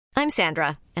I'm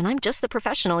Sandra, and I'm just the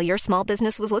professional your small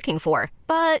business was looking for.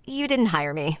 But you didn't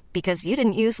hire me because you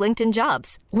didn't use LinkedIn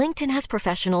Jobs. LinkedIn has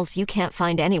professionals you can't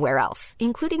find anywhere else,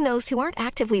 including those who aren't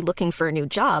actively looking for a new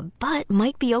job, but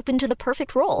might be open to the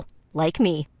perfect role, like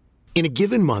me. In a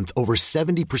given month, over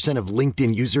 70% of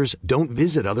LinkedIn users don't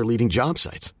visit other leading job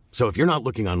sites. So if you're not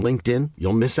looking on LinkedIn,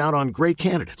 you'll miss out on great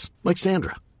candidates like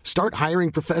Sandra. Start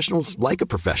hiring professionals like a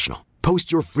professional.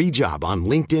 Post your free job on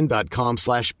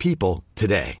linkedin.com/people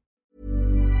today.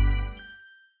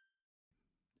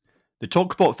 The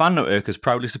TalkSport fan network is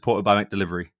proudly supported by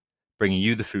McDelivery, bringing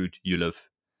you the food you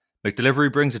love.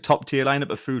 McDelivery brings a top-tier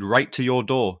lineup of food right to your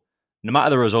door. No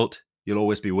matter the result, you'll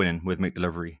always be winning with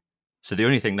McDelivery. So the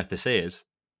only thing left to say is,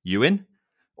 you in?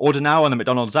 Order now on the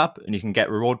McDonald's app and you can get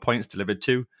reward points delivered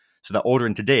too, so that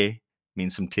ordering today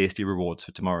means some tasty rewards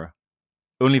for tomorrow.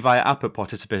 Only via app at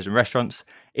participating restaurants,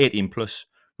 18 plus,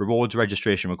 rewards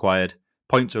registration required,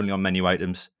 points only on menu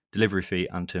items, delivery fee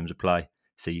and terms apply.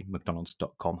 See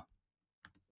mcdonalds.com.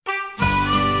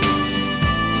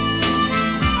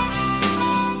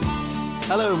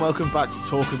 Hello and welcome back to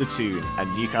Talk of the Toon, a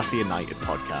Newcastle United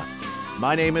podcast.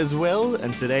 My name is Will,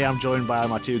 and today I'm joined by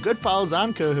my two good pals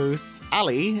and co-hosts,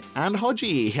 Ali and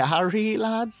Hodgie. How are you,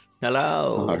 lads?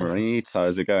 Hello. All right,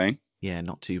 how's it going? Yeah,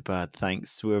 not too bad,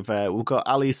 thanks. We've got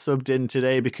Ali subbed in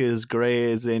today because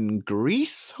Gray is in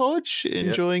Greece, Hodge,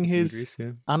 enjoying his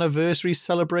anniversary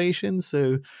celebration.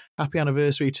 So happy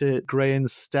anniversary to Gray and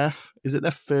Steph. Is it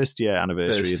their first year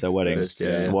anniversary of their wedding? First,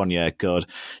 yeah. 1 year. God,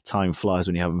 time flies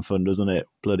when you're having fun, doesn't it?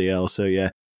 Bloody hell. So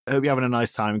yeah. I hope you're having a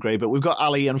nice time, Gray. But we've got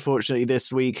Ali, unfortunately,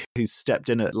 this week, who's stepped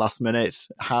in at last minute.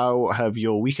 How have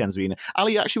your weekends been?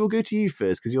 Ali, actually, we'll go to you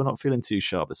first, because you're not feeling too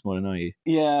sharp this morning, are you?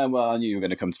 Yeah, well, I knew you were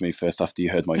going to come to me first after you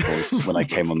heard my voice when I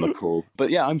came on the call. But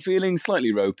yeah, I'm feeling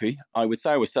slightly ropey. I would say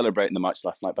I was celebrating the match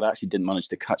last night, but I actually didn't manage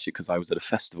to catch it because I was at a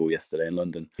festival yesterday in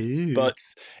London. Ew. But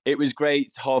it was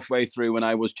great halfway through when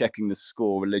I was checking the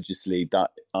score religiously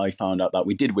that I found out that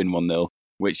we did win 1-0.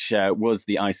 Which was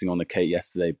the icing on the cake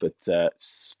yesterday, but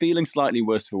feeling slightly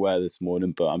worse for wear this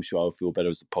morning, but I'm sure I'll feel better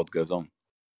as the pod goes on.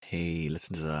 Hey,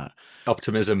 listen to that.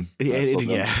 Optimism.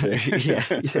 Yeah.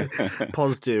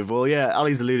 Positive. Well, yeah,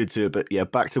 Ali's alluded to it, but yeah,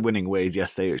 back to winning ways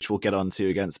yesterday, which we'll get on to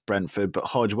against Brentford. But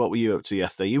Hodge, what were you up to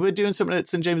yesterday? You were doing something at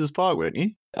St James's Park, weren't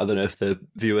you? I don't know if the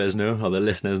viewers know or the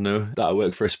listeners know that I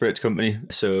work for a spirits company.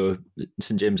 So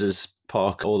St James's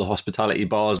Park, all the hospitality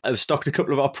bars, I've stocked a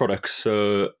couple of our products.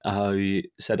 So I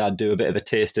said I'd do a bit of a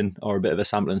tasting or a bit of a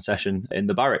sampling session in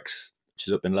the barracks, which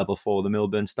is up in level 4 of the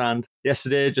Milburn stand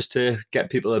yesterday, just to get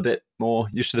people a bit more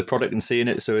used to the product and seeing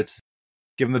it. So it's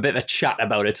give them a bit of a chat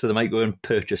about it, so they might go and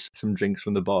purchase some drinks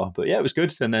from the bar. But yeah, it was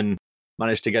good. And then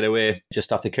managed to get away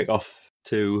just after kick-off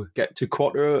to get to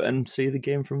Quattro and see the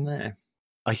game from there.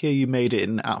 I hear you made it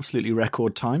in absolutely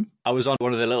record time. I was on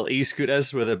one of the little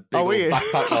e-scooters with a big old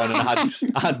backpack on,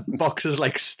 and I had boxes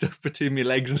like stuffed between my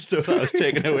legs and stuff that I was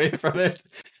taken away from it.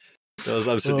 I was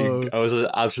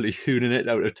absolutely hooning it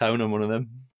out of town on one of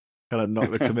them. Kind of knock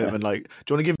the commitment. Like,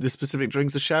 do you want to give the specific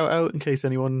drinks a shout out in case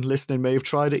anyone listening may have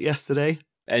tried it yesterday?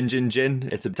 Engine gin.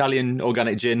 It's Italian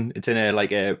organic gin. It's in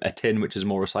a tin which is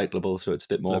more recyclable, so it's a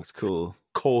bit more looks cool,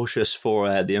 cautious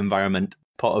for the environment.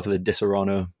 Part of the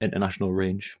Disaronno International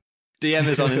range. DM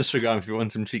is on Instagram if you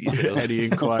want some cheeky sales. Any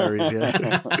inquiries?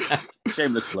 Yeah.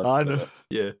 Shameless plug. I know.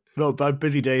 Yeah. Not a bad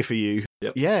busy day for you.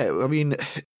 Yep. Yeah, I mean,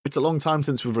 it's a long time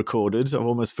since we've recorded. I've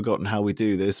almost forgotten how we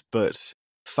do this, but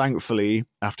thankfully,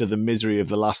 after the misery of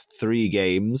the last 3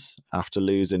 games, after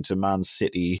losing to Man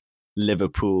City,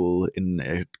 Liverpool in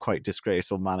a quite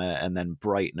disgraceful manner, and then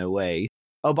Brighton away.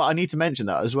 Oh, but I need to mention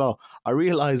that as well. I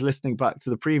realised listening back to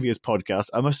the previous podcast,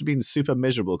 I must have been super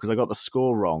miserable because I got the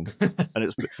score wrong.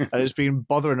 and it's been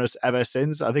bothering us ever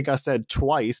since. I think I said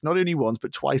twice, not only once,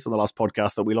 but twice on the last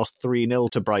podcast that we lost 3-0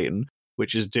 to Brighton,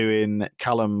 which is doing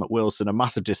Callum Wilson a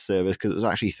massive disservice because it was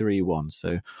actually 3-1.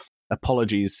 So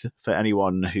apologies for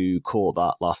anyone who caught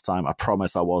that last time. I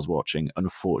promise I was watching,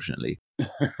 unfortunately.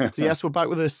 So yes, we're back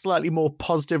with a slightly more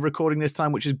positive recording this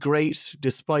time, which is great,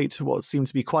 despite what seemed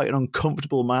to be quite an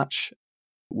uncomfortable match.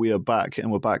 We are back,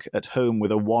 and we're back at home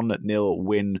with a 1-0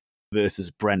 win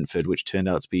versus Brentford, which turned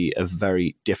out to be a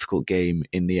very difficult game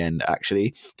in the end,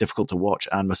 actually. Difficult to watch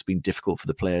and must have been difficult for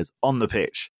the players on the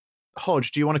pitch.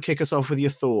 Hodge, do you want to kick us off with your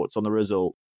thoughts on the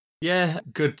result? Yeah,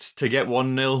 good to get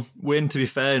 1-0 win, to be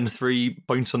fair, and 3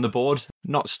 points on the board.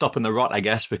 Not stopping the rot, I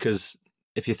guess, because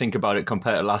if you think about it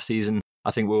compared to last season, I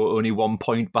think we were only 1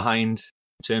 point behind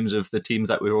in terms of the teams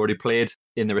that we've already played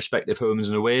in the respective homes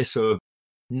and away. So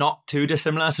not too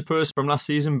dissimilar, I suppose, from last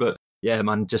season. But yeah,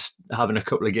 man, just having a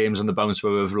couple of games on the bounce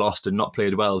where we've lost and not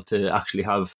played well to actually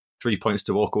have 3 points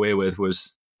to walk away with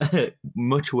was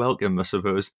much welcome, I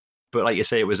suppose. But like you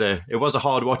say, it was a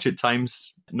hard watch at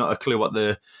times. Not a clue what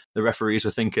the referees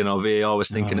were thinking or VAR was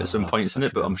thinking at some points in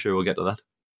it, but I'm sure we'll get to that.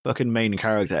 Fucking main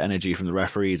character energy from the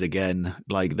referees again.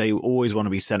 Like, they always want to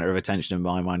be center of attention in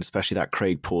my mind, especially that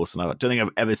Craig Pawson. I don't think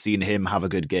I've ever seen him have a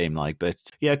good game. But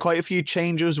yeah, quite a few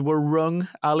changes were rung,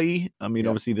 Ali. I mean,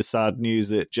 obviously the sad news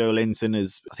that Joe Linton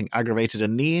has, I think, aggravated a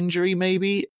knee injury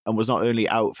maybe, and was not only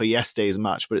out for yesterday's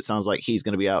match, but it sounds like he's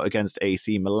going to be out against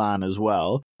AC Milan as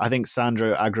well. I think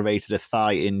Sandro aggravated a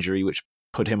thigh injury, which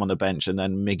put him on the bench, and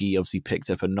then Miggy obviously picked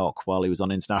up a knock while he was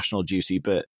on international duty.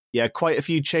 But yeah, quite a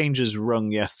few changes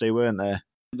rung yesterday, weren't there?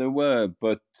 There were,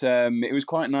 but it was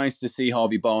quite nice to see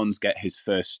Harvey Barnes get his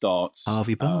first starts.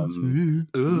 Harvey Barnes.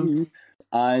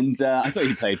 And I thought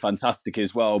he played fantastic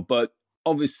as well. But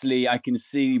obviously, I can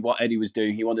see what Eddie was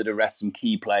doing. He wanted to rest some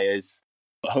key players.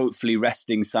 But hopefully,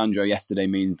 resting Sandro yesterday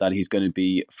means that he's going to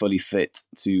be fully fit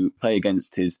to play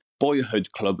against his boyhood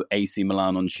club, AC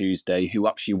Milan, on Tuesday, who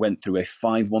actually went through a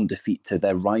 5-1 defeat to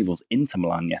their rivals, Inter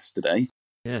Milan, yesterday.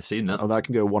 Yeah, seen that. Oh, that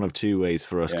can go one of two ways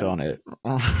for us, can't it?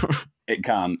 It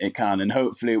can. And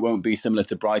hopefully it won't be similar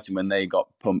to Brighton when they got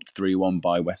pumped 3-1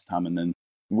 by West Ham. And then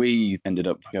we ended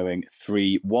up going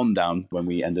 3-1 down when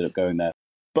we ended up going there.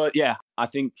 But yeah, I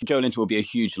think Joe Linton will be a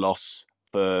huge loss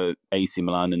for AC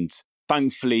Milan. And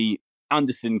thankfully,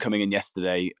 Anderson coming in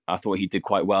yesterday, I thought he did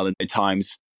quite well at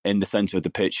times in the centre of the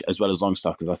pitch, as well as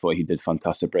Longstaff, because I thought he did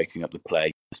fantastic breaking up the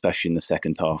play, especially in the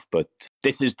second half. But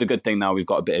this is the good thing now. We've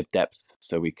got a bit of depth,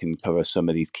 so we can cover some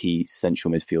of these key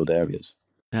central midfield areas.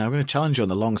 Yeah, I'm going to challenge you on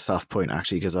the Longstaff point,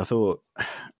 actually, because I thought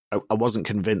I wasn't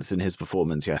convinced in his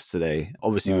performance yesterday.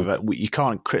 Obviously, you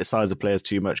can't criticise the players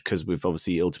too much because we've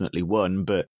obviously ultimately won,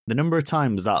 but the number of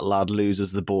times that lad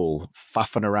loses the ball,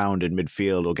 faffing around in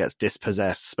midfield or gets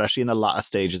dispossessed, especially in the latter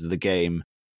stages of the game,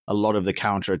 a lot of the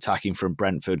counter-attacking from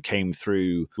Brentford came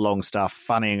through Longstaff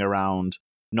fanning around,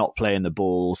 not playing the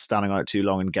ball, standing on it too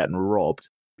long and getting robbed.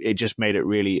 It just made it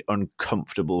really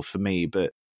uncomfortable for me.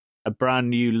 But a brand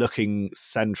new looking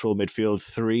central midfield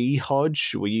three,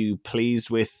 Hodge, were you pleased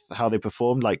with how they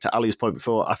performed? Like, to Ali's point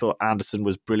before, I thought Anderson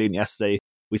was brilliant yesterday.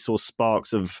 We saw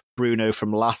sparks of Bruno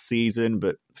from last season,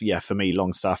 but yeah, for me,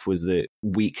 Longstaff was the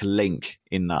weak link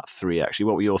in that three, actually.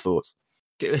 What were your thoughts?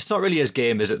 It's not really his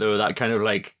game, is it, though? That kind of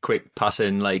like quick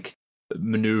passing, like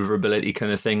maneuverability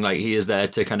kind of thing. Like, he is there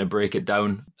to kind of break it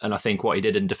down. And I think what he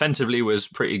did in defensively was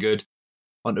pretty good.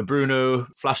 Onto Bruno,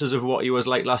 flashes of what he was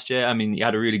like last year. I mean, he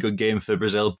had a really good game for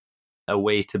Brazil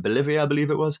away to Bolivia, I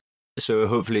believe it was. So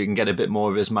hopefully he can get a bit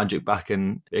more of his magic back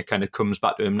and it kind of comes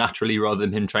back to him naturally rather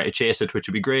than him trying to chase it, which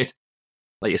would be great.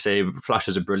 Like you say,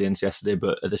 flashes of brilliance yesterday,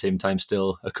 but at the same time,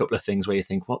 still a couple of things where you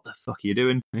think, what the fuck are you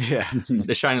doing? Yeah.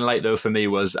 The shining light, though, for me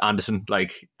was Anderson.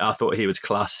 Like, I thought he was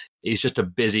class. He's just a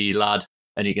busy lad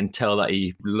and you can tell that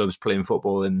he loves playing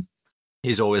football, and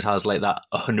he's always has like that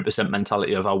 100%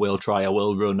 mentality of I will try, I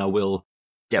will run, I will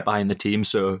get behind the team.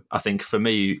 So I think for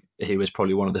me, he was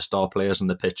probably one of the star players on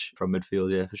the pitch from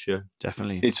midfield, yeah, for sure.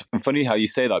 Definitely. It's funny how you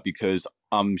say that, because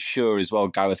I'm sure as well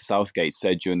Gareth Southgate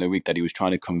said during the week that he was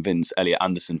trying to convince Elliot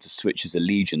Anderson to switch his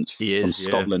allegiance from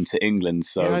Scotland to England.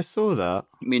 So yeah, I saw that.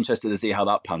 I'm interested to see how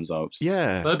that pans out.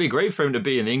 Yeah. Well, it'd be great for him to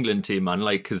be in the England team, man,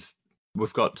 like, because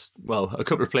we've got, well, a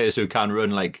couple of players who can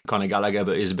run, like Conor Gallagher,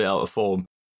 but he's a bit out of form.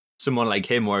 Someone like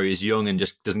him where he's young and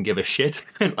just doesn't give a shit.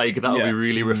 Like, that would be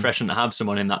really refreshing to have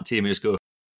someone in that team who just go,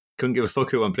 couldn't give a fuck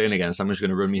who I'm playing against. I'm just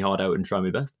going to run me hard out and try my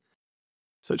best.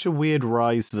 Such a weird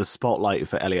rise to the spotlight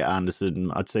for Elliot Anderson.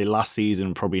 I'd say last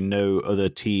season, probably no other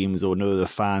teams or no other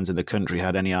fans in the country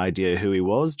had any idea who he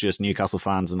was. Just Newcastle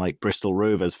fans and like Bristol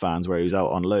Rovers fans where he was out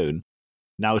on loan.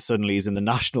 Now suddenly he's in the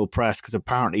national press because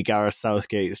apparently Gareth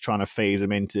Southgate is trying to phase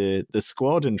him into the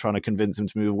squad and trying to convince him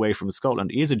to move away from Scotland.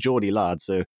 He is a Geordie lad,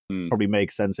 so probably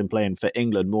makes sense in playing for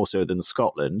England more so than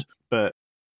Scotland. But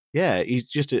yeah, he's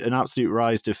just an absolute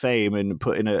rise to fame and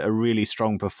put in a really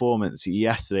strong performance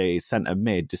yesterday, centre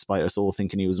mid, despite us all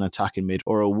thinking he was an attacking mid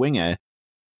or a winger.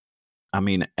 I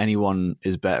mean, anyone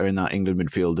is better in that England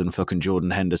midfield than fucking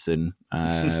Jordan Henderson.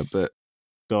 But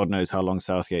God knows how long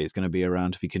Southgate is going to be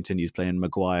around if he continues playing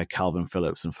Maguire, Calvin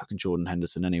Phillips and fucking Jordan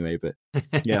Henderson anyway. But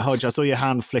yeah, Hodge, I saw your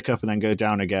hand flick up and then go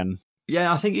down again.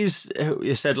 Yeah, I think you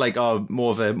said like,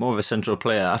 more of a central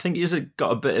player. I think he's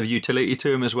got a bit of utility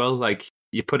to him as well. Like,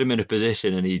 you put him in a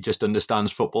position and he just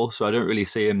understands football. So I don't really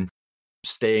see him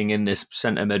staying in this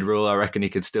centre mid role. I reckon he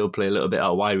could still play a little bit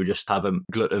out wide. We just have a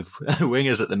glut of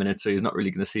wingers at the minute, so he's not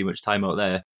really going to see much time out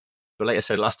there. But like I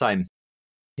said last time,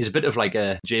 he's a bit of like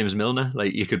a James Milner.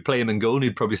 Like, you could play him in goal and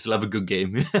he'd probably still have a good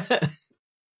game.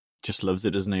 Just loves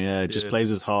it, doesn't he? Yeah, just plays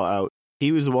his heart out.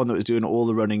 He was the one that was doing all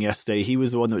the running yesterday. He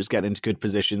was the one that was getting into good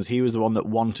positions. He was the one that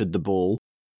wanted the ball.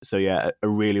 So yeah, a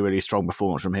really, really strong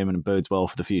performance from him, and it bodes well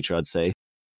for the future, I'd say.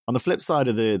 On the flip side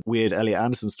of the weird Elliot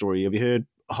Anderson story, have you heard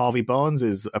Harvey Barnes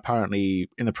is apparently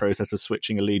in the process of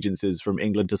switching allegiances from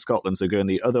England to Scotland, so going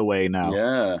the other way now?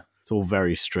 Yeah. It's all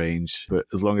very strange, but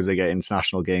as long as they get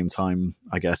international game time,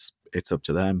 I guess it's up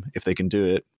to them if they can do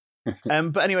it.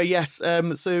 But anyway, yes,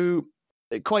 so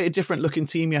quite a different looking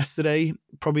team yesterday.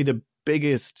 Probably the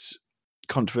biggest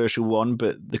controversial one,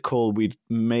 but the call we'd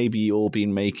maybe all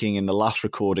been making in the last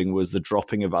recording was the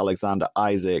dropping of Alexander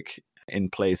Isak in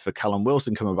place for Callum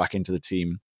Wilson coming back into the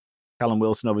team. Callum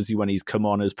Wilson, obviously, when he's come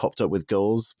on, has popped up with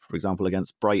goals, for example,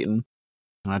 against Brighton.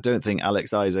 And I don't think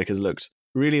Alex Isak has looked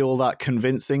really all that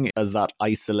convincing as that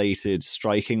isolated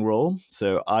striking role.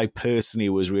 So I personally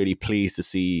was really pleased to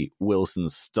see Wilson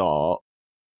start.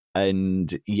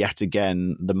 And yet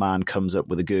again, the man comes up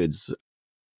with the goods.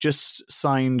 Just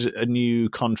signed a new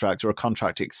contract or a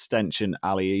contract extension,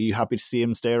 Ali. Are you happy to see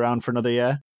him stay around for another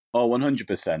year? Oh,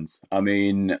 100%. I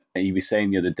mean, he was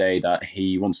saying the other day that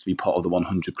he wants to be part of the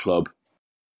 100 club.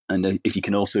 And if he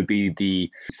can also be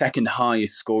the second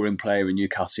highest scoring player in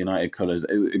Newcastle United colours,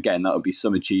 again, that would be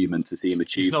some achievement to see him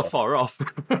achieve. He's not far off.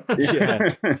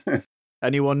 Yeah.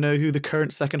 Anyone know who the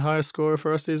current second highest scorer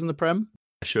for us is in the Prem?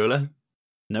 Surely.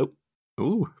 Nope.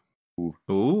 Ooh.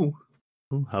 Ooh.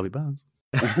 Ooh, Harvey Barnes.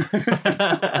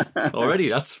 Already,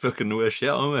 that's fucking the worst shit,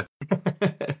 aren't we?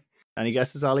 Any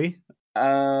guesses, Ali?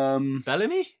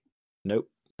 Bellamy? Nope.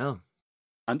 Oh.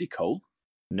 Andy Cole?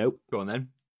 Nope. Go on then.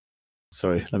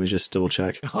 Sorry, let me just double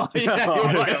check. Oh, yeah, you're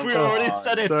right. We already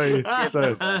said it.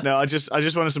 Sorry. No, I just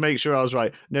wanted to make sure I was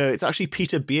right. No, it's actually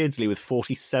Peter Beardsley with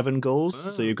 47 goals. Oh.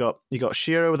 So you got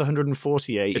Shearer with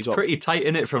 148. It's pretty tight,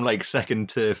 isn't it, from like second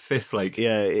to fifth? Like,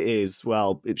 yeah, it is.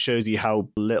 Well, it shows you how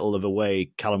little of a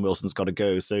way Callum Wilson's got to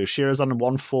go. So Shearer's on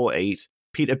 148.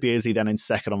 Peter Beardsley then in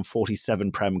second on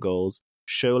 47 Prem goals.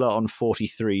 Shola on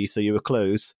 43. So you were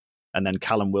close. And then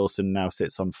Callum Wilson now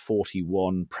sits on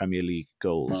 41 Premier League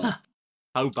goals.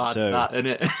 How bad's that, isn't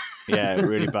it? Yeah,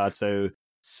 really bad. So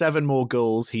 7 more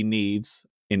goals he needs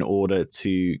in order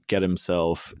to get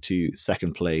himself to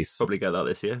second place. Probably get that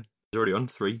this year. He's already on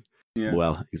 3. Yeah.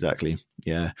 Well, exactly.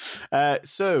 Yeah.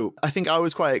 So I think I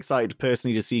was quite excited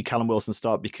personally to see Callum Wilson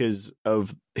start because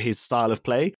of his style of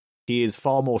play. He is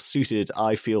far more suited,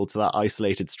 I feel, to that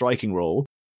isolated striking role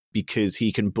because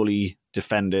he can bully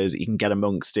defenders, he can get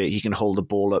amongst it, he can hold the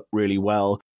ball up really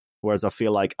well. Whereas I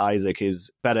feel like Isak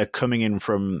is better coming in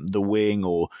from the wing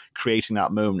or creating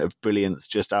that moment of brilliance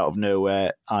just out of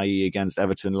nowhere, i.e. against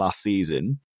Everton last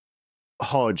season.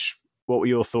 Hodge, what were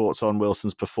your thoughts on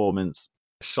Wilson's performance?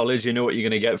 Solid, you know what you're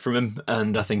going to get from him,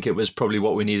 and I think it was probably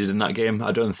what we needed in that game.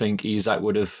 I don't think Isak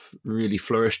would have really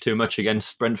flourished too much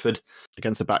against Brentford.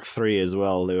 Against the back 3 as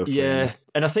well. They were playing. Yeah,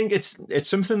 and I think it's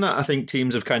something that I think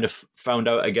teams have kind of found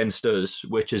out against us,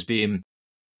 which has been,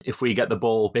 if we get the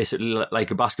ball basically like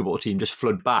a basketball team, just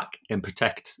flood back and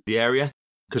protect the area,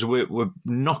 because we're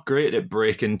not great at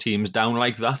breaking teams down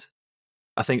like that.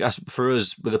 I think for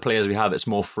us, with the players we have, it's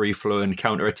more free-flowing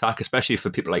counter-attack, especially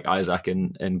for people like Isak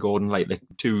and Gordon, like they're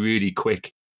 2 really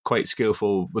quick, quite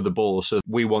skillful with the ball. So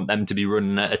we want them to be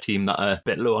running at a team that are a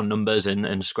bit low on numbers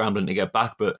and scrambling to get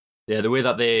back. But yeah, the way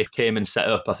that they came and set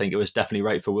up, I think it was definitely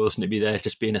right for Wilson to be there,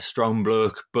 just being a strong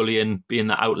bloke, bullying, being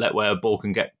that outlet where a ball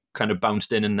can get kind of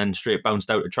bounced in and then straight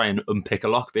bounced out to try and unpick a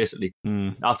lock, basically.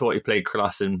 I thought he played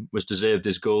class and was deserved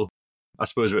his goal. I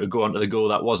suppose we would go on to the goal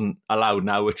that wasn't allowed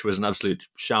now, which was an absolute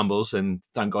shambles, and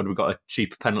thank God we got a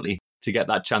cheap penalty to get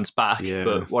that chance back. Yeah.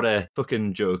 But what a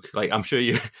fucking joke. Like, I'm sure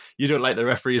you don't like the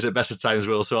referees at best of times,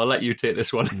 Will, so I'll let you take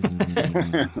this one.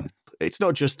 It's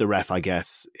not just the ref, I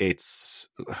guess. It's...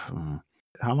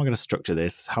 How am I going to structure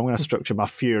this? How am I going to structure my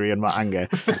fury and my anger?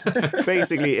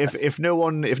 Basically, if no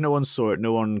one saw it,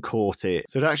 no one caught it.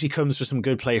 So it actually comes from some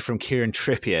good play from Kieran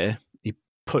Trippier. He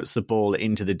puts the ball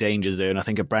into the danger zone. I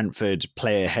think a Brentford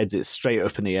player heads it straight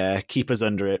up in the air. Keeper's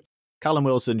under it. Callum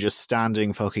Wilson just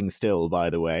standing fucking still,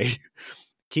 by the way.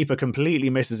 Keeper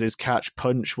completely misses his catch,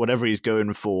 punch, whatever he's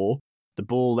going for. The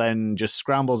ball then just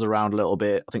scrambles around a little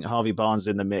bit. I think Harvey Barnes is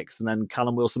in the mix, and then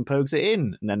Callum Wilson pokes it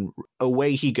in, and then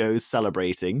away he goes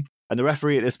celebrating. And the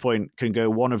referee at this point can go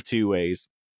one of 2 ways.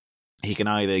 He can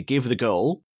either give the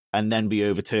goal and then be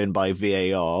overturned by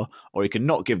VAR, or he can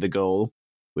not give the goal,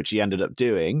 which he ended up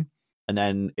doing. And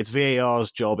then it's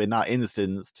VAR's job in that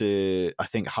instance to, I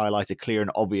think, highlight a clear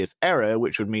and obvious error,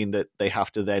 which would mean that they have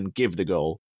to then give the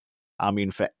goal. I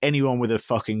mean, for anyone with a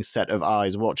fucking set of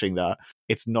eyes watching that,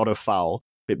 it's not a foul.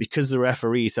 But because the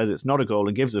referee says it's not a goal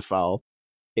and gives a foul,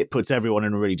 it puts everyone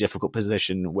in a really difficult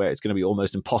position where it's going to be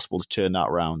almost impossible to turn that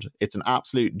around. It's an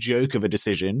absolute joke of a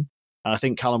decision. And I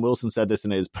think Callum Wilson said this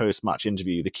in his post-match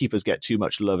interview. The keepers get too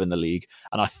much love in the league.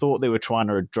 And I thought they were trying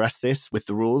to address this with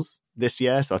the rules this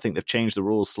year. So I think they've changed the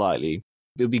rules slightly.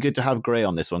 It would be good to have Gray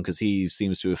on this one because he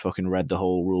seems to have fucking read the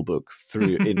whole rule book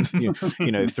through,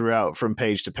 throughout from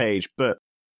page to page. But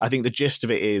I think the gist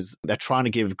of it is they're trying to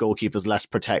give goalkeepers less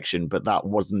protection, but that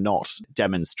was not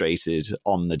demonstrated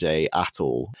on the day at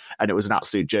all. And it was an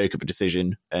absolute joke of a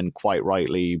decision. And quite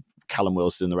rightly, Callum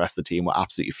Wilson and the rest of the team were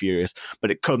absolutely furious.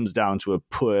 But it comes down to a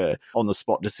poor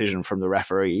on-the-spot decision from the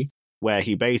referee, where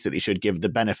he basically should give the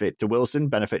benefit to Wilson,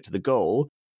 benefit to the goal,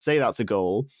 say that's a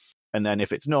goal, and then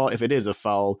if it's not, if it is a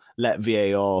foul, let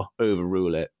VAR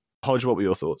overrule it. Hodge, what were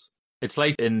your thoughts? It's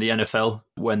like in the NFL,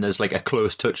 when there's like a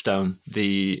close touchdown,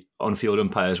 the on-field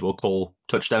umpires will call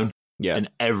touchdown, and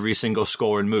every single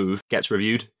score and move gets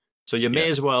reviewed. So you may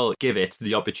as well give it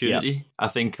the opportunity. Yeah. I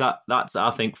think that's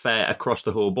fair across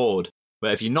the whole board.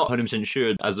 Where if you're not 100%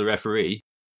 sure as the referee,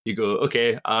 you go,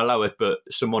 okay, I'll allow it, but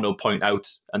someone will point out,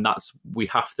 and we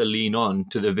have to lean on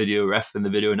to the video ref and the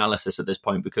video analysis at this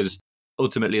point, because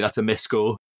ultimately that's a missed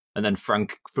goal. And then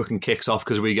Frank fucking kicks off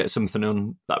because we get something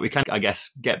on that we can, I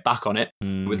guess, get back on it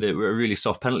with a really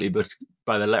soft penalty, but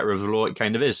by the letter of the law, it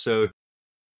kind of is. So,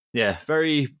 yeah,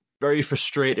 very, very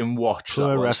frustrating watch.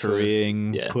 Poor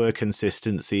refereeing, poor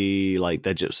consistency.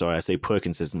 Poor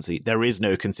consistency. There is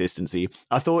no consistency.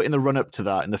 I thought in the run-up to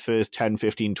that, in the first 10,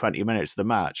 15, 20 minutes of the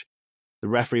match, the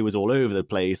referee was all over the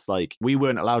place. Like, we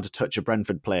weren't allowed to touch a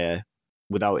Brentford player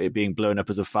without it being blown up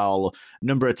as a foul. A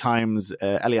number of times,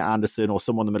 Elliot Anderson or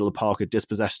someone in the middle of the park had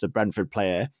dispossessed a Brentford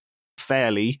player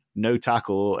fairly, no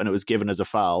tackle, and it was given as a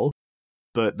foul.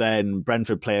 But then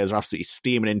Brentford players are absolutely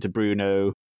steaming into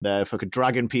Bruno. They're fucking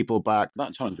dragging people back.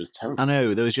 That challenge was terrible. I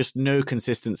know, there was just no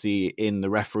consistency in the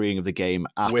refereeing of the game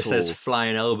at Wissa's all.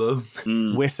 flying elbow.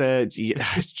 Wissa,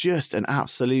 it's just an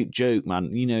absolute joke,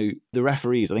 man. You know, the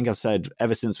referees, I think I've said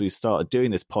ever since we started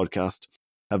doing this podcast,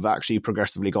 have actually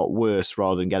progressively got worse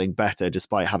rather than getting better,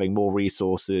 despite having more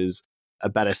resources, a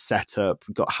better setup,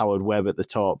 got Howard Webb at the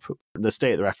top. The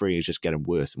state of the referee is just getting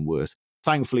worse and worse.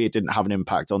 Thankfully, it didn't have an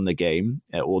impact on the game,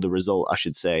 or the result, I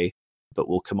should say, but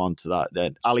we'll come on to that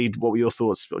then. Ali, what were your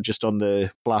thoughts just on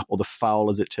the flap or the foul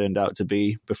as it turned out to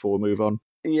be before we move on?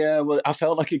 Yeah, well, I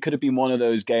felt like it could have been one of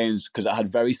those games because it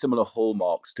had very similar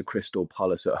hallmarks to Crystal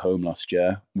Palace at home last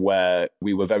year, where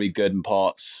we were very good in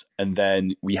parts and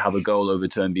then we have a goal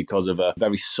overturned because of a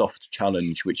very soft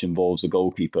challenge which involves a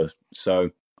goalkeeper.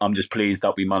 So I'm just pleased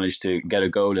that we managed to get a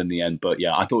goal in the end. But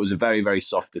yeah, I thought it was a very, very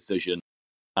soft decision.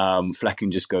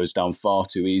 Flecken just goes down far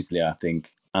too easily, I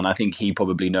think. And I think he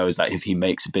probably knows that if he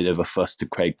makes a bit of a fuss to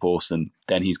Craig Pawson,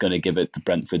 then he's going to give it the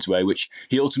Brentford's way, which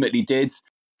he ultimately did.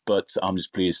 But I'm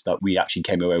just pleased that we actually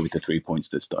came away with the 3 points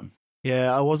this time.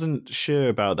 Yeah, I wasn't sure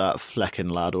about that Flecken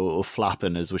lad, or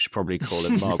Flappen, as we should probably call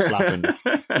him, Mark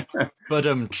Flappen. But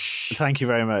thank you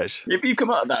very much. If you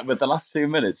come out of that with the last 2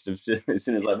 minutes, as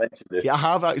soon as I mentioned it. Yeah, I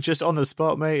have, just on the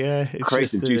spot, mate. Yeah, it's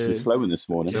creative juice is flowing this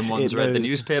morning. Someone's read the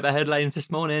newspaper headlines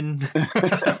this morning.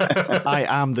 I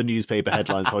am the newspaper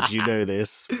headlines, Hodge. You know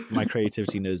this. My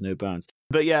creativity knows no bounds.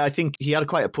 But yeah, I think he had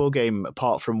quite a poor game,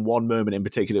 apart from one moment in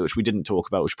particular, which we didn't talk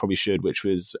about, which probably should, which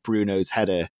was Bruno's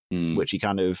header, which he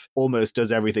kind of almost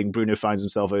does everything. Bruno finds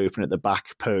himself open at the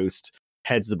back post,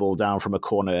 heads the ball down from a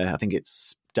corner. I think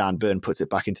it's Dan Burn puts it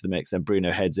back into the mix, then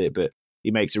Bruno heads it, but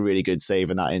he makes a really good save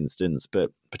in that instance.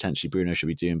 But potentially Bruno should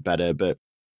be doing better. But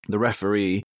the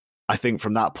referee, I think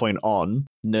from that point on,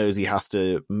 knows he has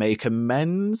to make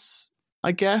amends,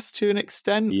 I guess, to an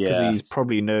extent, because he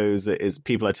probably knows that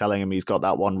people are telling him he's got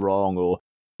that one wrong, or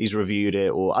he's reviewed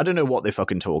it, or I don't know what they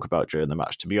fucking talk about during the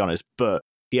match, to be honest, but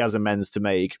he has amends to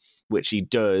make, which he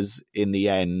does in the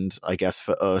end, I guess,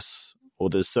 for us, or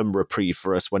there's some reprieve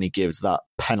for us when he gives that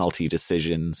penalty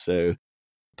decision. So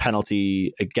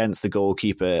penalty against the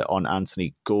goalkeeper on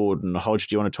Anthony Gordon. Hodge,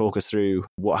 do you want to talk us through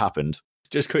what happened?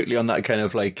 Just quickly on that kind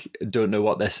of like, don't know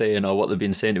what they're saying or what they've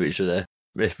been saying to each other.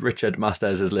 If Richard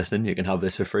Masters is listening, you can have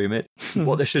this for free, mate.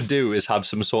 What they should do is have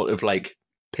some sort of like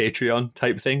Patreon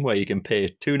type thing where you can pay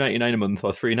 $2.99 a month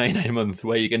or $3.99 a month,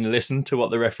 where you can listen to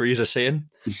what the referees are saying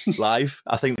live.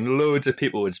 I think loads of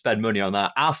people would spend money on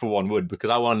that. I, for one, would, because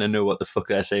I want to know what the fuck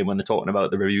they're saying when they're talking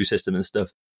about the review system and stuff.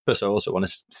 Plus, I also want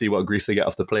to see what grief they get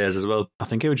off the players as well. I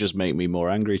think it would just make me more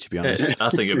angry, to be honest. I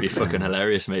think it'd be fucking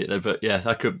hilarious, mate. But yeah,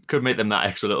 I could make them that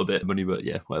extra little bit of money, but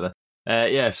yeah, whatever.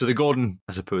 So the Gordon,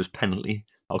 I suppose, penalty,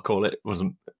 I'll call it,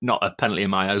 wasn't not a penalty in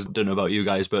my eyes. Don't know about you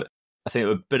guys, but I think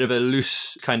a bit of a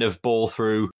loose kind of ball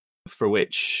through, for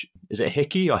which is it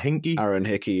Hickey or Hinky? Aaron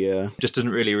Hickey, yeah. Just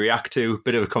doesn't really react to.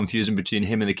 Bit of a confusion between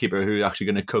him and the keeper who's actually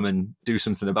going to come and do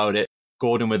something about it.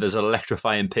 Gordon, with his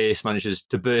electrifying pace, manages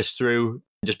to burst through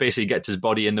and just basically gets his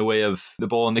body in the way of the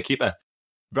ball and the keeper.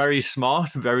 Very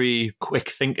smart, very quick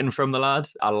thinking from the lad.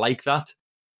 I like that.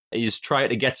 He's tried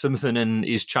to get something and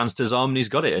he's chanced his arm and he's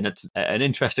got it. And it's an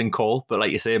interesting call, but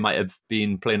like you say, it might have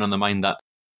been playing on the mind that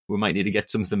we might need to get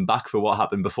something back for what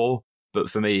happened before. But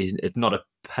for me, it's not a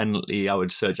penalty I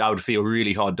would feel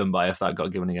really hard done by if that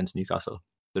got given against Newcastle.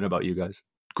 Don't know about you guys.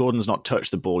 Gordon's not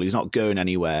touched the ball. He's not going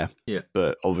anywhere. Yeah.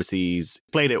 But obviously he's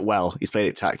played it well. He's played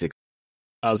it tactically,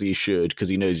 as he should, because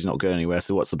he knows he's not going anywhere.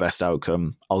 So what's the best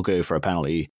outcome? I'll go for a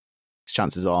penalty. His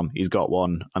chances are he's got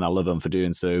one, and I love him for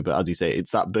doing so. But as you say,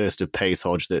 it's that burst of pace,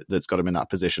 Hodge, that's got him in that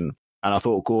position. And I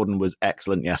thought Gordon was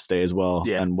excellent yesterday as well,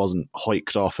 and wasn't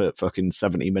hiked off at fucking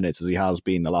 70 minutes as he has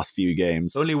been the last few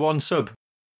games. Only one sub,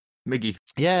 Miggy.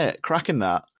 Yeah, cracking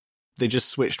that. They just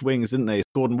switched wings, didn't they?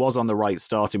 Gordon was on the right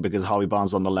starting because Harvey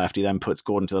Barnes was on the left. He then puts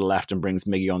Gordon to the left and brings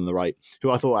Miggy on the right,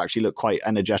 who I thought actually looked quite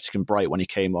energetic and bright when he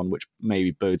came on, which maybe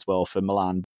bodes well for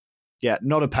Milan. Yeah,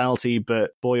 not a penalty,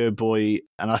 but boy, oh boy.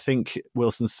 And I think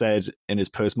Wilson said in his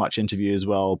post-match interview as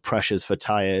well, pressures for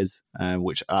tyres,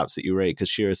 which I absolutely rate because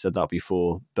Shearer said that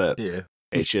before. But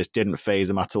it just didn't faze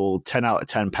him at all. 10 out of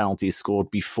 10 penalties scored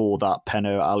before that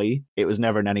penalty, Ali. It was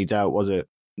never in any doubt, was it?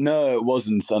 No, it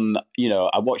wasn't. And,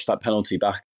 I watched that penalty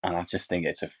back and I just think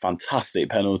it's a fantastic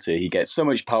penalty. He gets so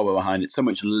much power behind it, so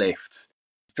much lift.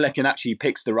 Flecken actually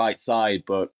picks the right side,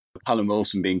 but Callum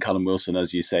Wilson being Callum Wilson,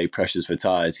 as you say, pressures for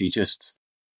tyres, he just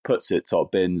puts it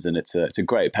top bins, and it's a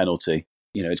great penalty.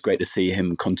 It's great to see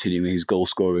him continuing his goal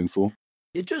scoring form.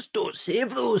 You just don't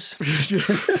save those.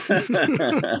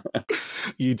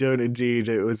 You don't indeed.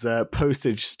 It was a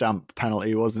postage stamp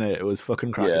penalty, wasn't it? It was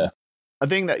fucking cracking. Yeah. I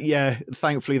think that,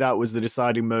 thankfully that was the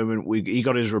deciding moment. He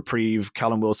got his reprieve.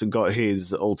 Callum Wilson got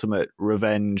his ultimate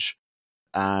revenge,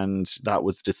 and that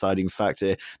was the deciding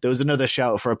factor. There was another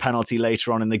shout for a penalty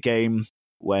later on in the game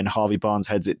when Harvey Barnes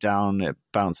heads it down. It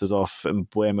bounces off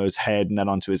Mbuemo's head and then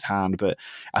onto his hand. But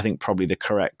I think probably the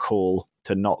correct call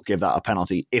to not give that a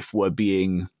penalty, if we're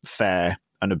being fair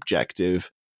and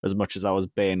objective, as much as I was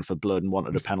baying for blood and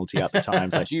wanted a penalty at the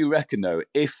time. Do you reckon, though,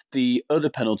 if the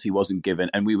other penalty wasn't given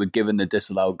and we were given the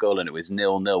disallowed goal and it was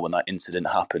 0-0 when that incident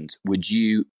happened, would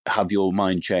you have your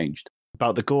mind changed?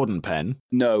 About the Gordon pen?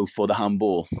 No, for the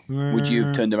handball. Would you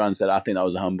have turned around and said, I think that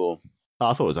was a handball?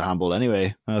 I thought it was a handball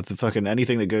anyway. The fucking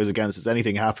anything that goes against us,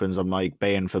 anything happens, I'm like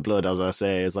baying for blood, as I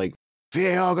say. It's like,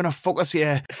 VAR going to fuck us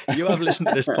here. You have listened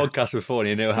to this podcast before and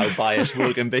you know how biased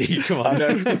Will can be. Come on.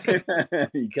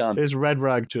 You can't. It's red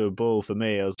rag to a bull for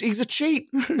me. He's a cheat.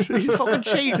 He's a fucking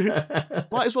cheat.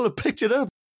 Might as well have picked it up.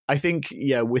 I think,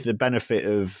 with the benefit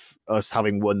of us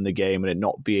having won the game and it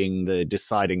not being the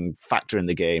deciding factor in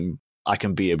the game, I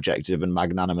can be objective and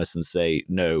magnanimous and say,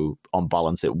 no, on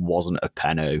balance, it wasn't a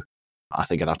penno. I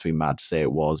think I'd have to be mad to say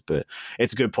it was, but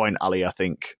it's a good point, Ali. I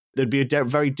think there'd be a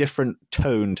very different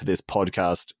tone to this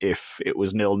podcast if it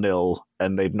was 0-0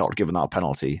 and they'd not given that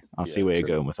penalty. I see where you're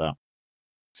going with that.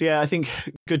 So I think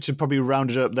good to probably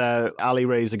round it up there. Ali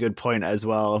raised a good point as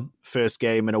well. First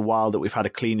game in a while that we've had a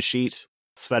clean sheet.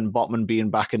 Sven Botman being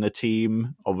back in the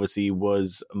team obviously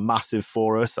was massive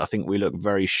for us. I think we looked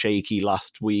very shaky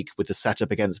last week with the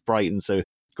setup against Brighton. So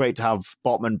great to have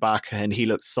Botman back, and he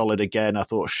looked solid again. I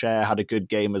thought Cher had a good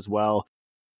game as well.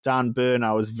 Dan Burn,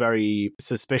 I was very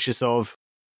suspicious of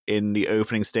in the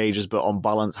opening stages, but on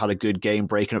balance had a good game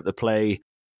breaking up the play.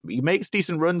 He makes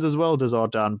decent runs as well, does our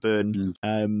Dan Burn.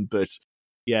 But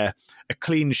a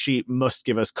clean sheet must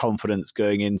give us confidence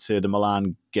going into the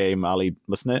Milan game, Ali,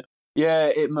 mustn't it?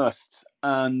 Yeah, it must.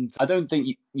 And I don't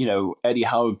think, Eddie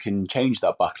Howe can change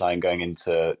that backline going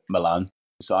into Milan.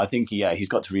 So I think, he's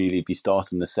got to really be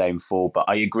starting the same four. But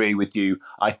I agree with you.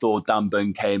 I thought Dan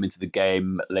Burn came into the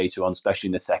game later on, especially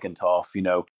in the second half,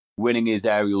 winning his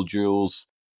aerial duels,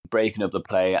 breaking up the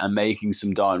play and making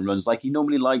some darting runs like he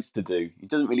normally likes to do. He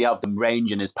doesn't really have the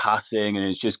range in his passing, and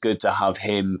it's just good to have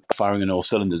him firing on all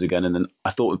cylinders again. And then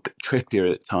I thought a bit trickier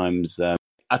at times.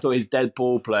 I thought his dead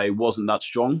ball play wasn't that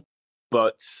strong,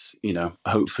 but,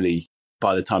 hopefully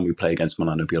by the time we play against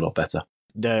Milan, it'll be a lot better.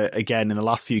 Again, in the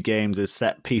last few games, his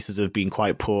set pieces have been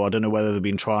quite poor. I don't know whether they've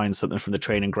been trying something from the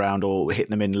training ground or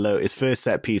hitting them in low. His first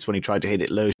set piece, when he tried to hit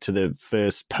it low to the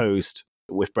first post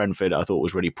with Brentford, I thought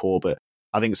was really poor. But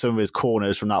I think some of his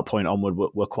corners from that point onward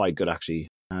were quite good, actually.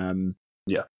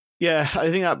 Yeah, I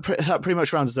think that pretty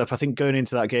much rounds us up. I think going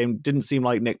into that game, didn't seem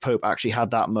like Nick Pope actually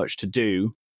had that much to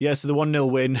do. Yeah, so the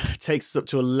 1-0 win takes us up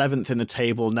to 11th in the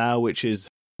table now, which is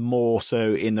more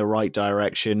so in the right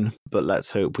direction. But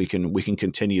let's hope we can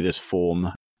continue this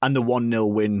form. And the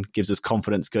 1-0 win gives us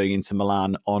confidence going into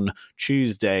Milan on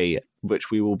Tuesday,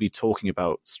 which we will be talking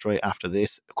about straight after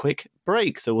this quick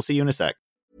break. So we'll see you in a sec.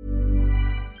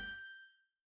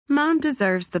 Mom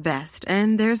deserves the best,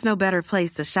 and there's no better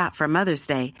place to shop for Mother's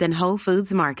Day than Whole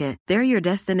Foods Market. They're your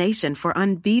destination for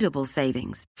unbeatable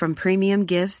savings, from premium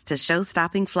gifts to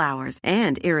show-stopping flowers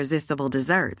and irresistible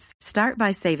desserts. Start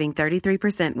by saving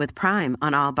 33% with Prime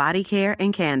on all body care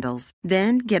and candles.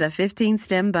 Then get a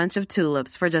 15-stem bunch of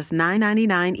tulips for just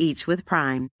 $9.99 each with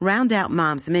Prime. Round out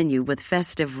Mom's menu with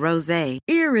festive rosé,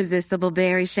 irresistible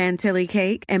berry chantilly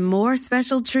cake, and more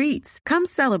special treats. Come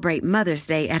celebrate Mother's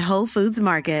Day at Whole Foods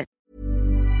Market.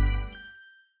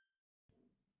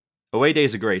 Away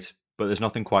days are great, but there's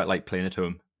nothing quite like playing at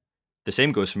home. The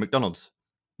same goes for McDonald's.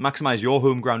 Maximise your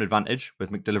home ground advantage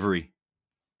with McDelivery.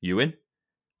 You in?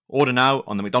 Order now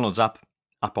on the McDonald's app,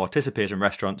 at participating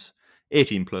restaurants,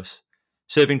 18 plus.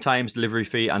 Serving times, delivery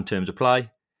fee and terms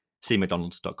apply. See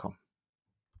mcdonalds.com.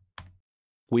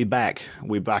 We're back, and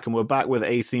we're back with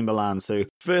AC Milan. So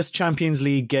first Champions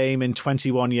League game in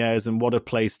 21 years, and what a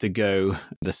place to go,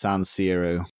 the San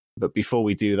Siro. But before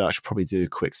we do that, I should probably do a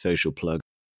quick social plug.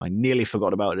 I nearly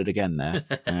forgot about it again there.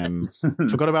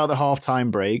 Forgot about the halftime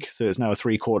break, so it's now a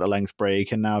 3/4 length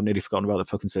break, and now I've nearly forgotten about the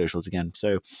fucking socials again.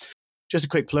 So just a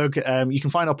quick plug. You can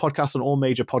find our podcast on all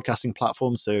major podcasting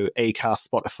platforms, so Acast,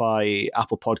 Spotify,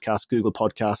 Apple Podcasts, Google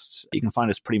Podcasts. You can find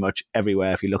us pretty much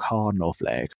everywhere if you look hard enough,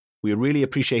 like. We would really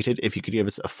appreciate it if you could give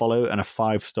us a follow and a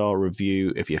 5-star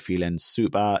review if you're feeling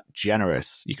super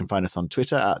generous. You can find us on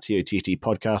Twitter at TOTT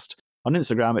Podcast, on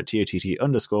Instagram at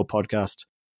TOTT_podcast,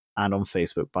 and on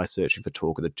Facebook by searching for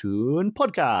Talk of the Toon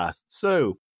Podcast.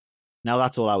 So, now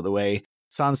that's all out of the way.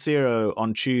 San Siro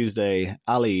on Tuesday.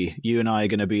 Ali, you and I are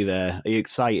going to be there. Are you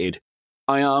excited?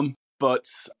 I am, but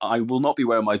I will not be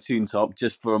wearing my Toon top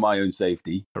just for my own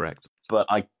safety. Correct. But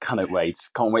I cannot wait.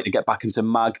 Can't wait to get back into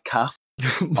Mag Caf,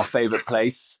 our favourite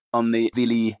place on the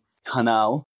Vili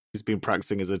Canal. He's been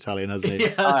practicing his Italian, hasn't he?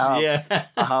 Yes,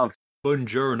 I have.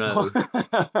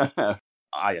 Buongiorno.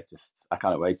 I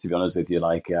can't wait, to be honest with you.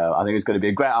 I think it's going to be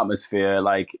a great atmosphere.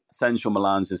 Central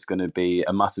Milan's just going to be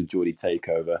a massive Geordie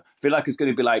takeover. I feel like it's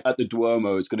going to be like at the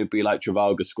Duomo. It's going to be like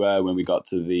Trafalgar Square when we got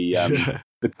to the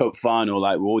cup final.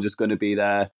 We're all just going to be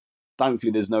there.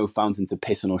 Thankfully, there's no fountain to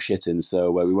piss in or shit in,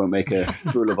 so we won't make a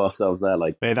fool of ourselves there.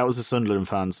 Hey, that was the Sunderland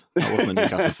fans. That wasn't the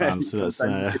Newcastle fans. So that's, you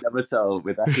can never tell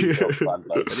with that fans.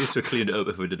 At least we cleaned it up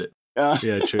if we did it.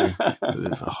 Yeah, true.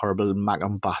 Horrible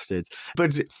Macam bastards.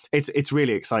 But it's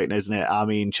really exciting, isn't it? I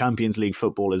mean, Champions League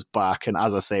football is back, and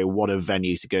as I say, what a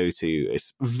venue to go to.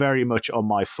 It's very much on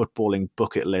my footballing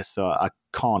bucket list, so I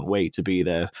can't wait to be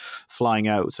there. Flying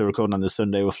out, so recording on the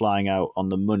Sunday, we're flying out on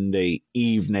the Monday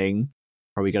evening.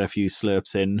 Probably get a few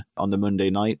slurps in on the Monday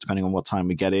night, depending on what time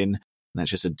we get in. And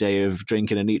that's just a day of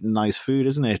drinking and eating nice food,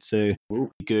 isn't it? So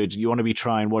good. You want to be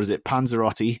trying, what is it,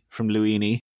 Panzerotti from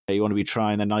Luini. You want to be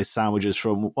trying the nice sandwiches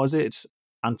from, was it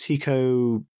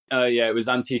Antico? Yeah, it was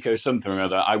Antico something or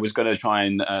other. I was going to try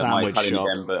and my Italian shop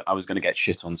again, but I was going to get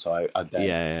shit on, so I don't.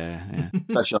 Yeah.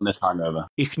 Especially on this hangover.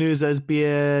 Ichnuza's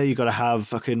beer, you got to have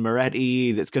fucking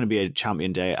Moretti's. It's going to be a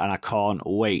champion day, and I can't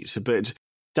wait. But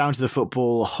down to the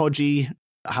football, Hodgie,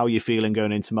 how are you feeling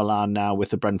going into Milan now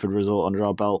with the Brentford result under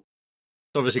our belt?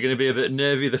 It's obviously going to be a bit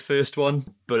nervy, the first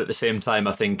one, but at the same time,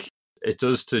 I think it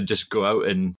does to just go out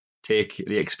and take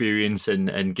the experience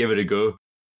and give it a go.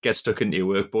 Get stuck into your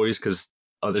work, boys, because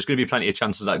there's going to be plenty of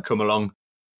chances that come along.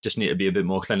 Just need to be a bit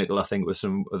more clinical, I think, with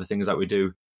some of the things that we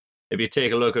do. If you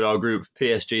take a look at our group,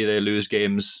 PSG, they lose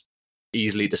games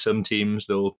easily to some teams.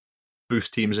 They'll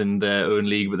boost teams in their own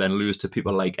league, but then lose to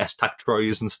people like Estac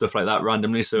Troyes and stuff like that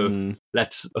randomly. So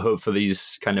let's hope for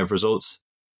these kind of results.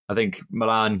 I think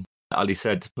Milan, Ali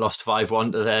said, lost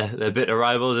 5-1 to their bitter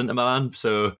rivals into Milan.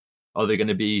 So are they going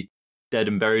to be dead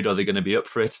and buried? Or are they going to be up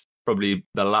for it? Probably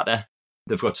the latter.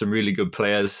 They've got some really good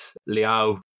players.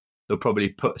 Leao, they'll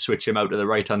probably switch him out to the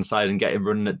right-hand side and get him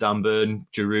running at Dan Burn.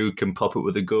 Giroud can pop it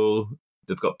with a goal.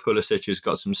 They've got Pulisic, who's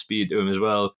got some speed to him as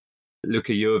well.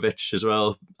 Luka Jovic as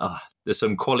well. There's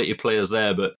some quality players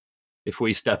there, but if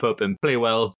we step up and play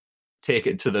well, take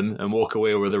it to them and walk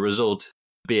away with a result,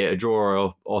 be it a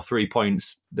draw or 3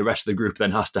 points, the rest of the group then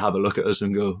has to have a look at us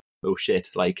and go, oh shit,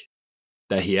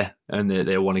 they're here and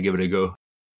they want to give it a go.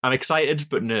 I'm excited,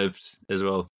 but nerved as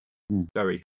well.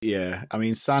 Very. Yeah, I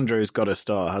mean, Sandro's got a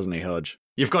start, hasn't he, Hodge?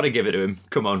 You've got to give it to him.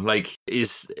 Come on,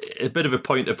 he's a bit of a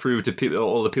point to prove to people,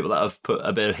 all the people that have put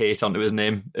a bit of hate onto his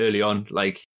name early on.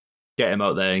 Get him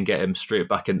out there and get him straight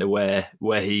back into where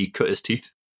he cut his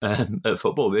teeth at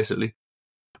football, basically.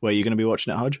 Where are you going to be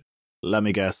watching it, Hodge? Let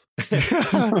me guess.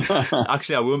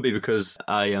 Actually, I won't be because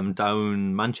I am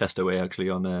down Manchester way actually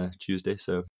on Tuesday,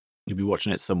 so you'll be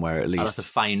watching it somewhere at least. I'll have to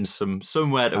find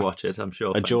somewhere to watch it. I'm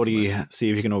sure. A Geordie, see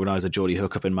if you can organise a Geordie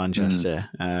hookup in Manchester.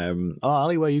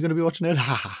 Ali, where are you going to be watching it?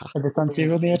 The San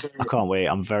Siro there. I can't wait.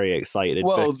 I'm very excited.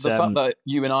 Well, but, the fact that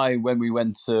you and I, when we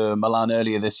went to Milan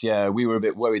earlier this year, we were a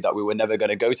bit worried that we were never going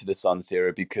to go to the San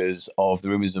Siro because of the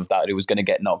rumours of that it was going to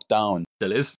get knocked down.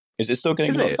 Still is. Is it still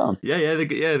going to get knocked down? Yeah, they're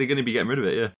going to be getting rid of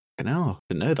it. Yeah. No,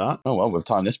 didn't know that. Oh well, we've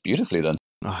timed this beautifully then.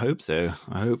 I hope so.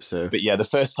 But yeah, the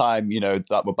first time,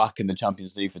 that we're back in the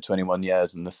Champions League for 21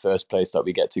 years and the first place that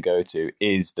we get to go to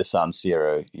is the San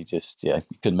Siro. You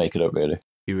couldn't make it up, really.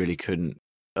 You really couldn't.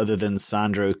 Other than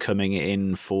Sandro coming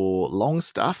in for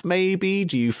Longstaff, maybe?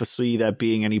 Do you foresee there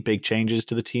being any big changes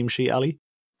to the team sheet, Ali?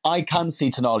 I can see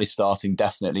Tonali starting,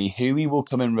 definitely. Who he will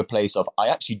come in replace of, I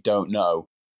actually don't know.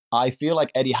 I feel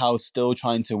like Eddie Howe's still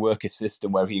trying to work a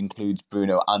system where he includes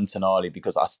Bruno and Tonali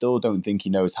because I still don't think he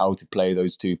knows how to play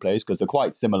those two players because they're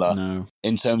quite similar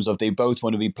in terms of they both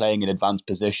want to be playing in advanced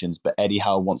positions, but Eddie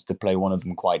Howe wants to play one of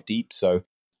them quite deep. So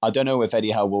I don't know if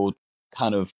Eddie Howe will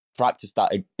kind of practice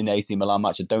that in the AC Milan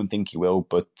match. I don't think he will,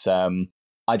 but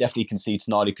I definitely can see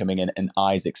Tonali coming in and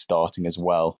Isaac starting as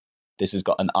well. This has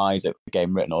got an Isaac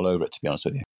game written all over it, to be honest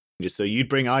with you. So you'd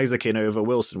bring Isaac in over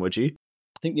Wilson, would you?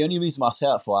 I think the only reason why I say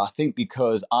that I think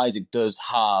because Isaac does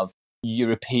have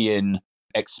European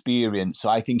experience, so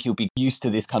I think he'll be used to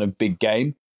this kind of big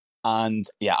game. And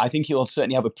yeah, I think he'll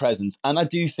certainly have a presence. And I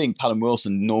do think Callum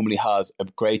Wilson normally has a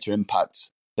greater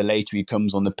impact the later he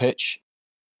comes on the pitch.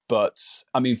 But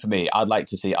I mean, for me, I'd like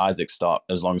to see Isaac start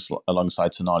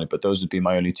alongside Tonali, but those would be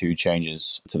my only two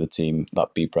changes to the team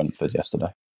that beat Brentford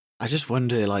yesterday. I just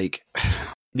wonder,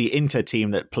 the Inter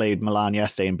team that played Milan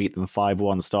yesterday and beat them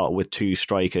 5-1 started with two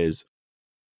strikers.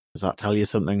 Does that tell you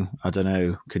something? I don't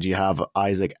know. Could you have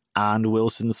Isaac and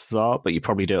Wilson start? But you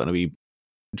probably don't want to be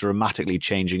dramatically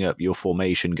changing up your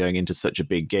formation going into such a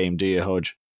big game, do you,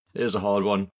 Hodge? It is a hard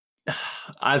one.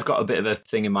 I've got a bit of a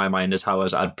thing in my mind as how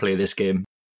I'd play this game.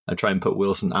 I'd try and put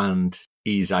Wilson and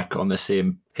Isaac on the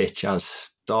same pitch as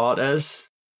starters.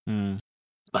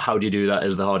 But how do you do that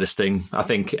is the hardest thing. I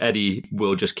think Eddie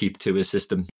will just keep to his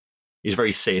system. He's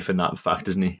very safe in that fact,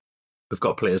 isn't he? We've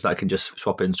got players that can just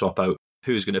swap in, swap out.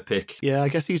 Who's going to pick? Yeah, I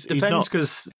guess he's not... Depends,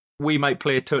 because we might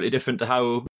play totally different to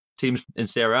how teams in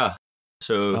Serie A.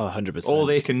 So 100%. All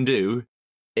they can do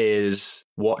is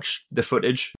watch the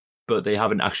footage, but they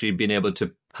haven't actually been able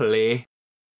to play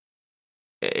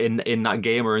in that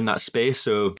game or in that space.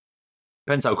 So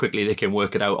depends how quickly they can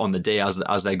work it out on the day as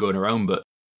they're going around. But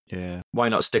yeah, why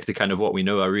not stick to kind of what we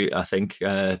know? I think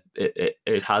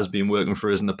it has been working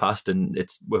for us in the past, and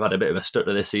we've had a bit of a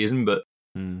stutter this season, but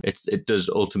it does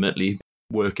ultimately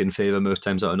work in favour most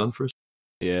times out of none for us.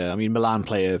 Yeah, I mean, Milan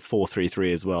play a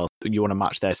 4-3-3 as well. You want to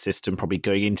match their system probably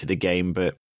going into the game,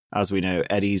 but as we know,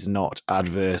 Eddie's not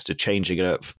adverse to changing it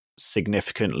up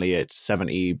significantly at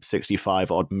 70, 65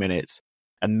 odd minutes.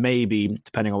 And maybe,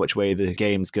 depending on which way the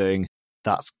game's going,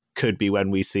 that could be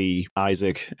when we see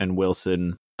Isaac and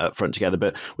Wilson up front together.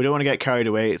 But we don't want to get carried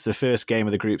away. It's the first game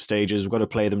of the group stages. We've got to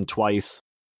play them twice,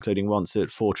 including once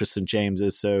at Fortress St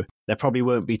James's. So there probably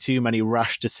won't be too many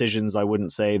rash decisions, I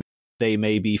wouldn't say. They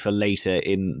may be for later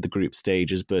in the group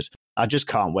stages, but I just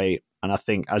can't wait. And I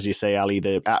think, as you say, Ali,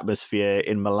 the atmosphere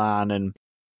in Milan and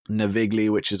Navigli,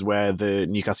 which is where the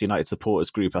Newcastle United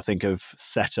supporters group, I think, have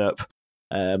set up.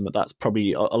 That's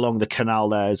probably along the canal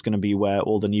there is going to be where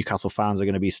all the Newcastle fans are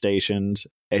going to be stationed.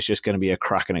 It's just going to be a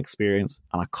cracking experience,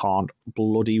 and I can't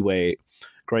bloody wait.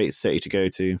 Great city to go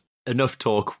to. Enough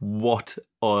talk. What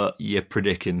are you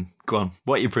predicting? Go on.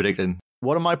 What are you predicting?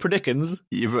 What are my predictions?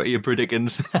 Your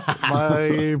predictions.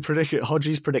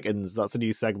 Hodgie's predictions. That's a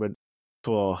new segment.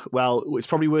 Well, it's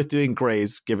probably worth doing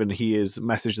Gray's, given he has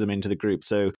messaged them into the group.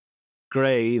 So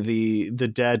Gray, the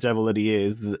daredevil that he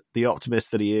is, the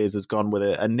optimist that he is, has gone with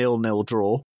a 0-0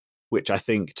 draw, which I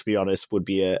think, to be honest, would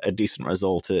be a decent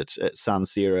result at San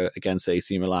Siro against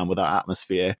AC Milan with that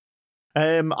atmosphere.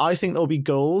 I think there'll be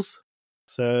goals.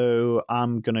 So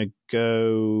I'm going to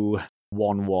go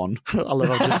 1-1. I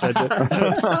love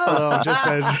I've just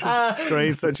said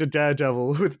Gray's such a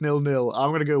daredevil with 0-0.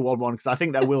 I'm going to go 1-1 because I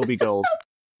think there will be goals.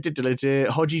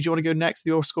 Hodgie, do you want to go next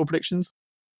with your score predictions?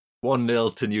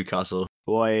 1-0 to Newcastle.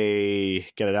 Boy,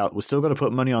 get it out. We're still going to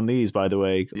put money on these, by the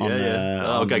way.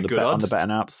 I'll get good odds. On the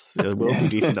betting apps. There will be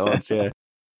decent odds, yeah.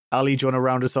 Ali, do you want to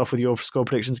round us off with your score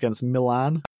predictions against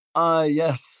Milan?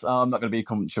 Yes. I'm not going to be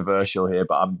controversial here,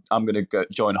 but I'm going to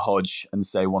join Hodge and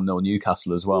say 1-0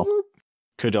 Newcastle as well.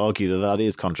 could argue that that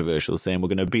is controversial, saying we're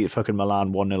going to beat fucking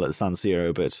Milan 1-0 at San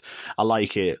Siro, but I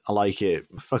like it.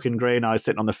 Fucking Gray and I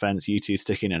sitting on the fence, you two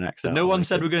sticking in Excel. No one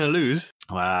said we're going to lose.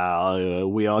 Well,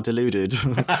 we are deluded.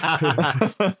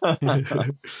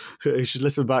 You should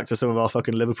listen back to some of our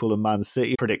fucking Liverpool and Man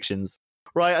City predictions.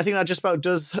 Right, I think that just about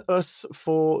does us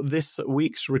for this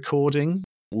week's recording.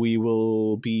 We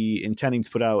will be intending to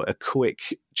put out a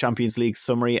quick Champions League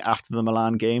summary after the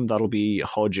Milan game. That'll be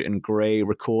Hodge and Gray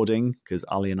recording, because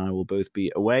Ali and I will both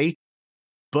be away.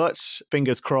 But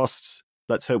fingers crossed,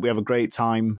 let's hope we have a great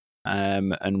time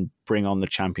and bring on the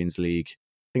Champions League.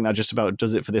 I think that just about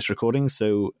does it for this recording.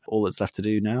 So all that's left to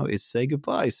do now is say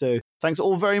goodbye. So thanks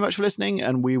all very much for listening,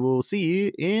 and we will see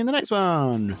you in the next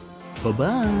one.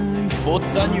 Bye-bye.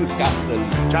 Forza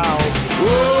Newcastle. Ciao.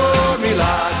 Oh, me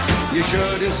lads, you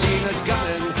should have seen us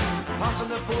coming, passing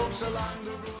the folks along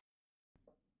the road.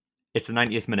 It's the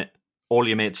 90th minute. All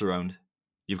your mates around.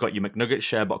 You've got your McNugget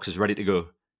share boxes ready to go.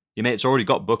 Your mate's already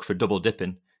got booked for double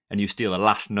dipping, and you steal a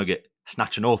last nugget,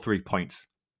 snatching all 3 points.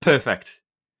 Perfect.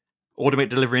 Order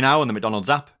McDelivery now on the McDonald's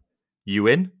app. You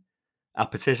in?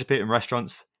 At participating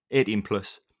restaurants, 18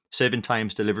 plus, serving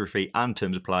times, delivery fee, and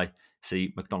terms apply.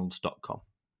 See mcdonalds.com.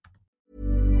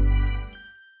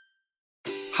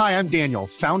 Hi, I'm Daniel,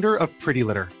 founder of Pretty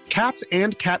Litter. Cats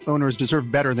and cat owners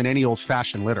deserve better than any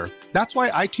old-fashioned litter. That's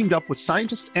why I teamed up with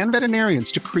scientists and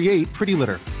veterinarians to create Pretty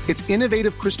Litter. Its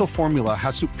innovative crystal formula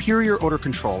has superior odor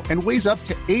control and weighs up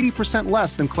to 80%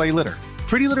 less than clay litter.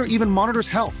 Pretty Litter even monitors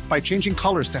health by changing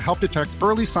colors to help detect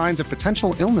early signs of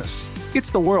potential illness.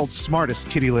 It's the world's smartest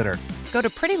kitty litter. Go to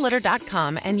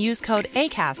prettylitter.com and use code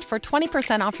ACAST for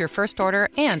 20% off your first order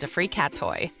and a free cat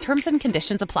toy. Terms and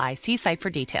conditions apply. See site for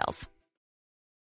details.